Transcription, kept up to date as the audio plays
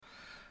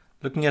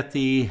Looking at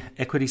the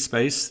equity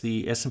space,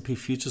 the S&P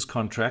futures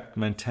contract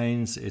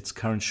maintains its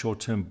current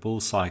short-term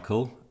bull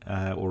cycle,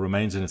 or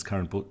remains in its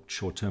current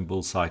short-term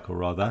bull cycle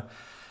rather.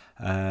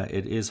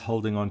 It is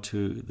holding on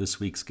to this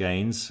week's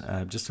gains.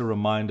 Just a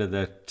reminder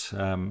that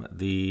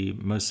the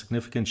most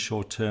significant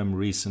short-term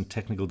recent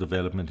technical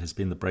development has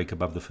been the break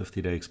above the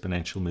 50-day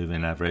exponential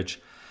moving average,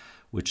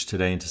 which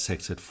today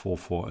intersects at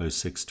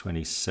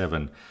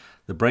 4406.27.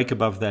 The break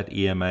above that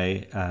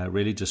EMA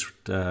really just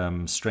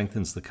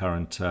strengthens the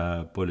current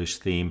bullish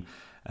theme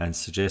and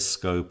suggests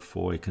scope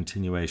for a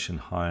continuation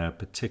higher,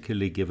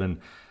 particularly given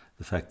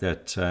the fact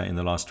that in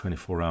the last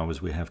 24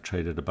 hours we have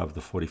traded above the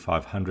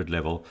 4,500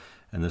 level,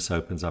 and this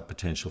opens up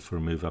potential for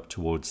a move up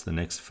towards the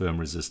next firm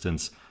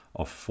resistance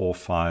of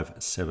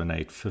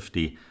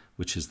 4,578.50,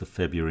 which is the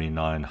February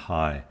 9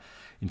 high.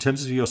 In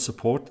terms of your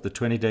support, the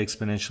 20-day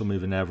exponential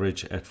moving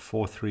average at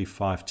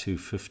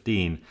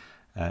 4,352.15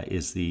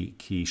 is the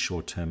key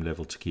short-term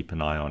level to keep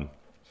an eye on.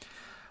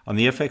 On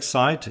the FX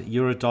side,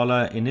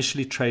 euro-dollar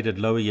initially traded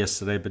lower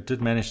yesterday but did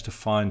manage to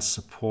find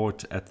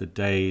support at the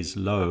day's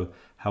low.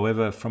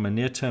 However, from a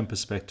near-term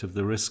perspective,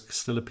 the risk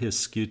still appears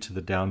skewed to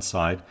the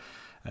downside.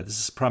 This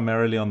is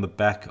primarily on the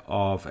back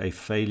of a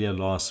failure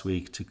last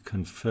week to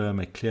confirm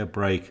a clear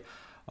break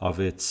of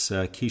its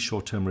key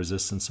short-term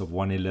resistance of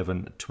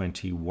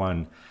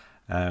 111.21.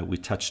 We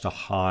touched a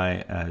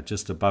high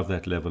just above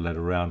that level at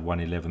around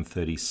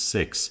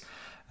 111.36.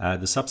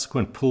 The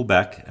subsequent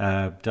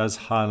pullback does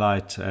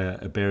highlight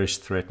a bearish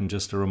threat, and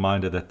just a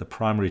reminder that the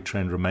primary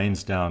trend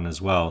remains down as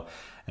well.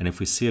 And if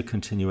we see a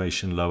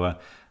continuation lower,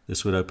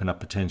 this would open up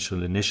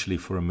potential initially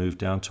for a move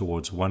down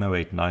towards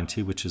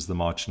 108.90, which is the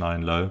March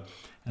 9 low,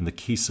 and the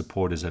key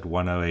support is at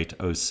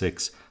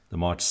 108.06, the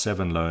March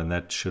 7 low, and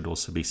that should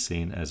also be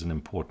seen as an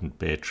important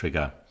bear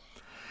trigger.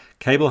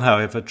 Cable,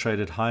 however,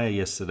 traded higher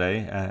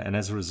yesterday, and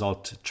as a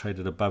result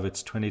traded above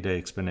its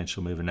 20-day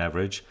exponential moving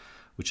average,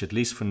 which at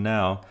least for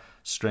now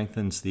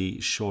strengthens the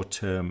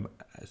short-term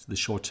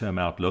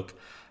outlook.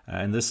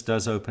 And this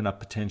does open up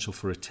potential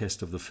for a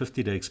test of the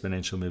 50-day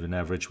exponential moving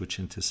average, which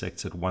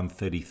intersects at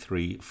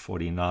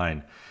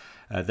 133.49.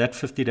 That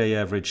 50-day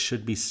average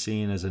should be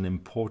seen as an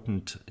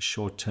important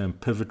short-term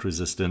pivot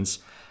resistance,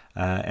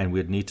 and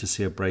we'd need to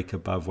see a break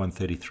above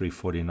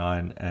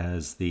 133.49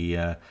 as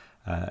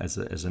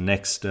a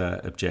next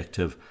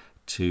objective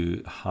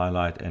to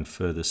highlight and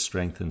further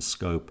strengthen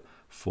scope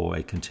for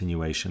a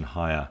continuation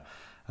higher.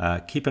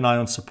 Keep an eye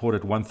on support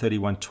at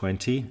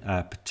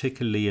 131.20,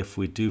 particularly if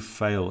we do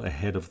fail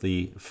ahead of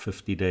the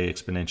 50-day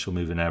exponential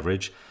moving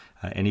average.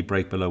 Any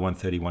break below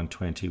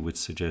 131.20 would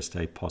suggest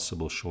a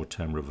possible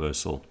short-term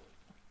reversal.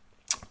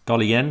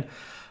 Dollar yen,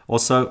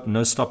 also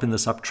no stop in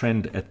this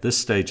uptrend at this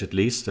stage at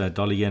least.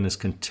 Dollar yen has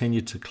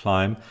continued to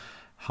climb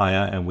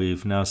higher, and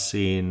we've now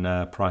seen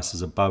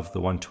prices above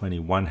the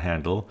 121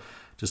 handle.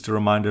 Just a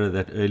reminder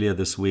that earlier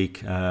this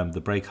week,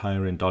 the break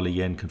higher in dollar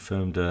yen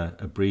confirmed a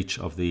breach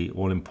of the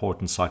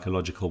all-important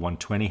psychological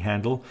 120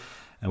 handle.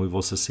 And we've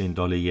also seen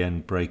dollar yen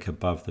break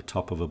above the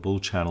top of a bull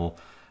channel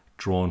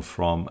drawn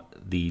from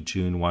the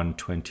June 1,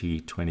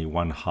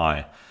 2021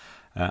 high.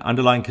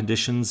 Underlying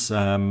conditions,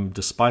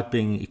 despite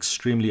being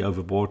extremely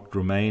overbought,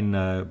 remain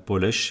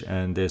bullish,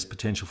 and there's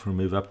potential for a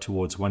move up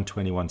towards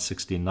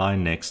 121.69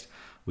 next,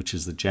 which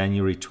is the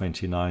January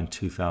 29,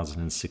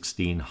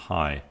 2016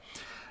 high.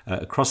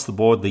 Across the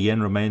board, the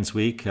yen remains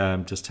weak.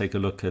 Just take a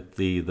look at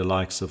the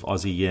likes of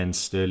Aussie yen,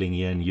 sterling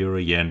yen, euro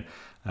yen.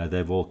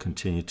 They've all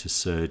continued to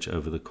surge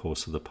over the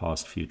course of the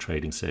past few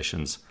trading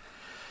sessions.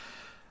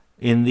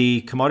 In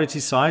the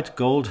commodity side,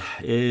 gold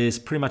is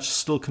pretty much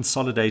still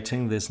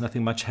consolidating. There's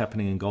nothing much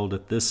happening in gold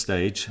at this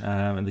stage.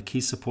 And the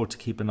key support to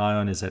keep an eye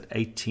on is at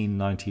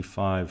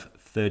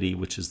 1895.30,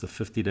 which is the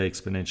 50-day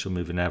exponential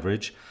moving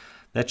average.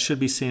 That should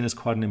be seen as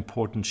quite an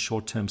important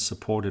short-term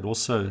support. It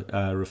also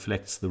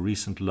reflects the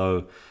recent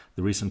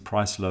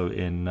price low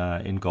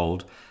in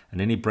gold,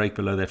 and any break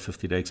below that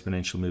 50-day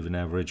exponential moving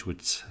average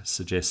would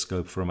suggest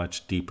scope for a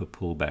much deeper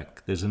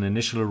pullback. There's an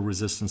initial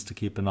resistance to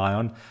keep an eye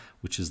on,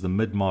 which is the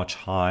mid-March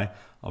high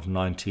of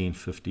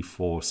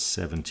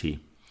 1954.70.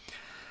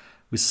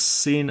 We've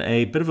seen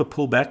a bit of a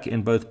pullback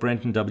in both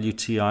Brent and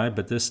WTI,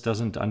 but this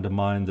doesn't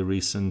undermine the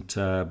recent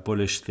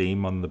bullish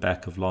theme on the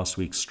back of last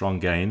week's strong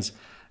gains.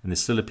 And there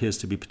still appears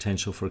to be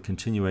potential for a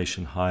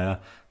continuation higher.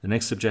 The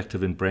next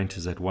objective in Brent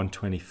is at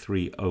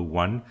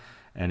 123.01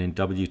 and in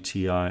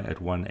WTI at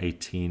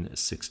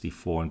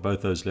 118.64. And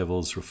both those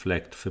levels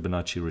reflect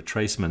Fibonacci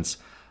retracements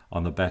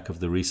on the back of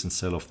the recent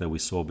sell-off that we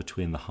saw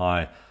between the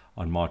high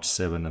on March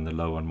 7 and the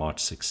low on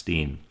March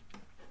 16.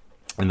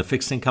 In the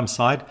fixed income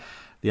side,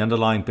 the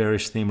underlying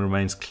bearish theme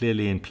remains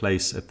clearly in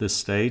place at this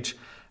stage.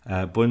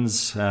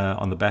 Bunds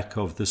on the back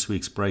of this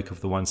week's break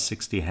of the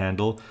 160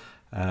 handle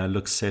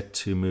looks set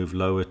to move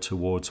lower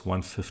towards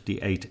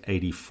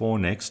 158.84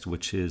 next,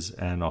 which is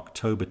an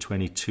October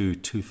 22,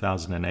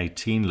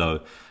 2018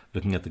 low,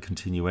 looking at the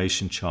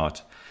continuation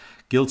chart.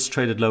 Gilts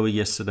traded lower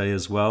yesterday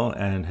as well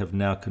and have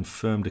now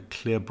confirmed a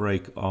clear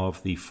break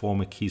of the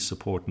former key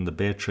support in the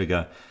bear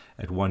trigger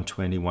at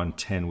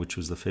 120.110, which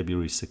was the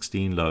February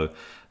 16 low.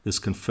 This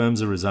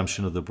confirms a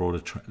resumption of the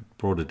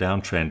broader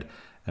downtrend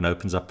and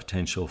opens up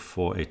potential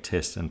for a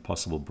test and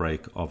possible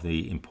break of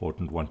the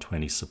important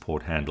 120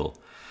 support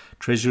handle.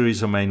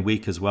 Treasuries remain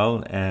weak as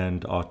well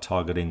and are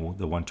targeting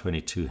the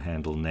 122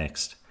 handle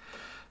next.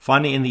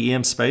 Finally, in the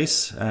EM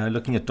space,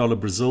 looking at dollar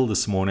Brazil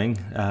this morning,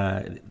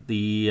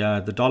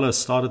 the dollar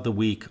started the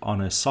week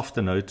on a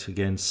softer note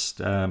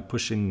against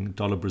pushing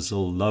dollar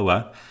Brazil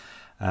lower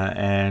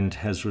and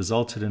has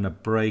resulted in a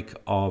break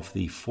of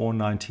the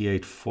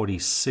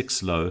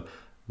 498.46 low,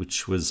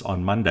 which was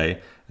on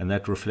Monday, and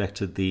that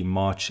reflected the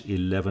March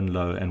 11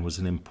 low and was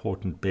an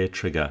important bear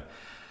trigger.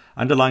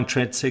 Underlying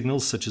trend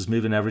signals such as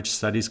moving average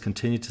studies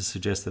continue to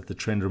suggest that the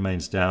trend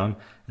remains down,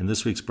 and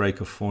this week's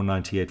break of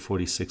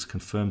 498.46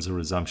 confirms a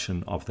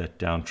resumption of that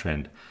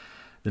downtrend.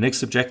 The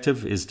next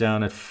objective is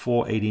down at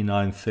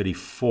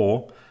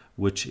 489.34,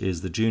 which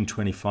is the June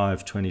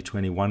 25,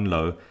 2021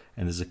 low,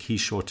 and there's a key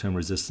short-term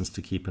resistance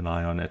to keep an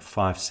eye on at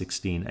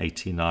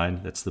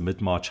 516.89. That's the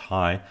mid-March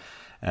high,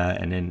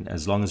 and then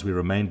as long as we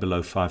remain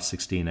below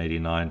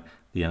 516.89,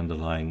 the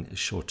underlying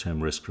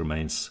short-term risk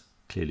remains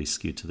clearly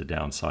skewed to the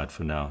downside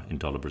for now in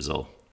dollar Brazil.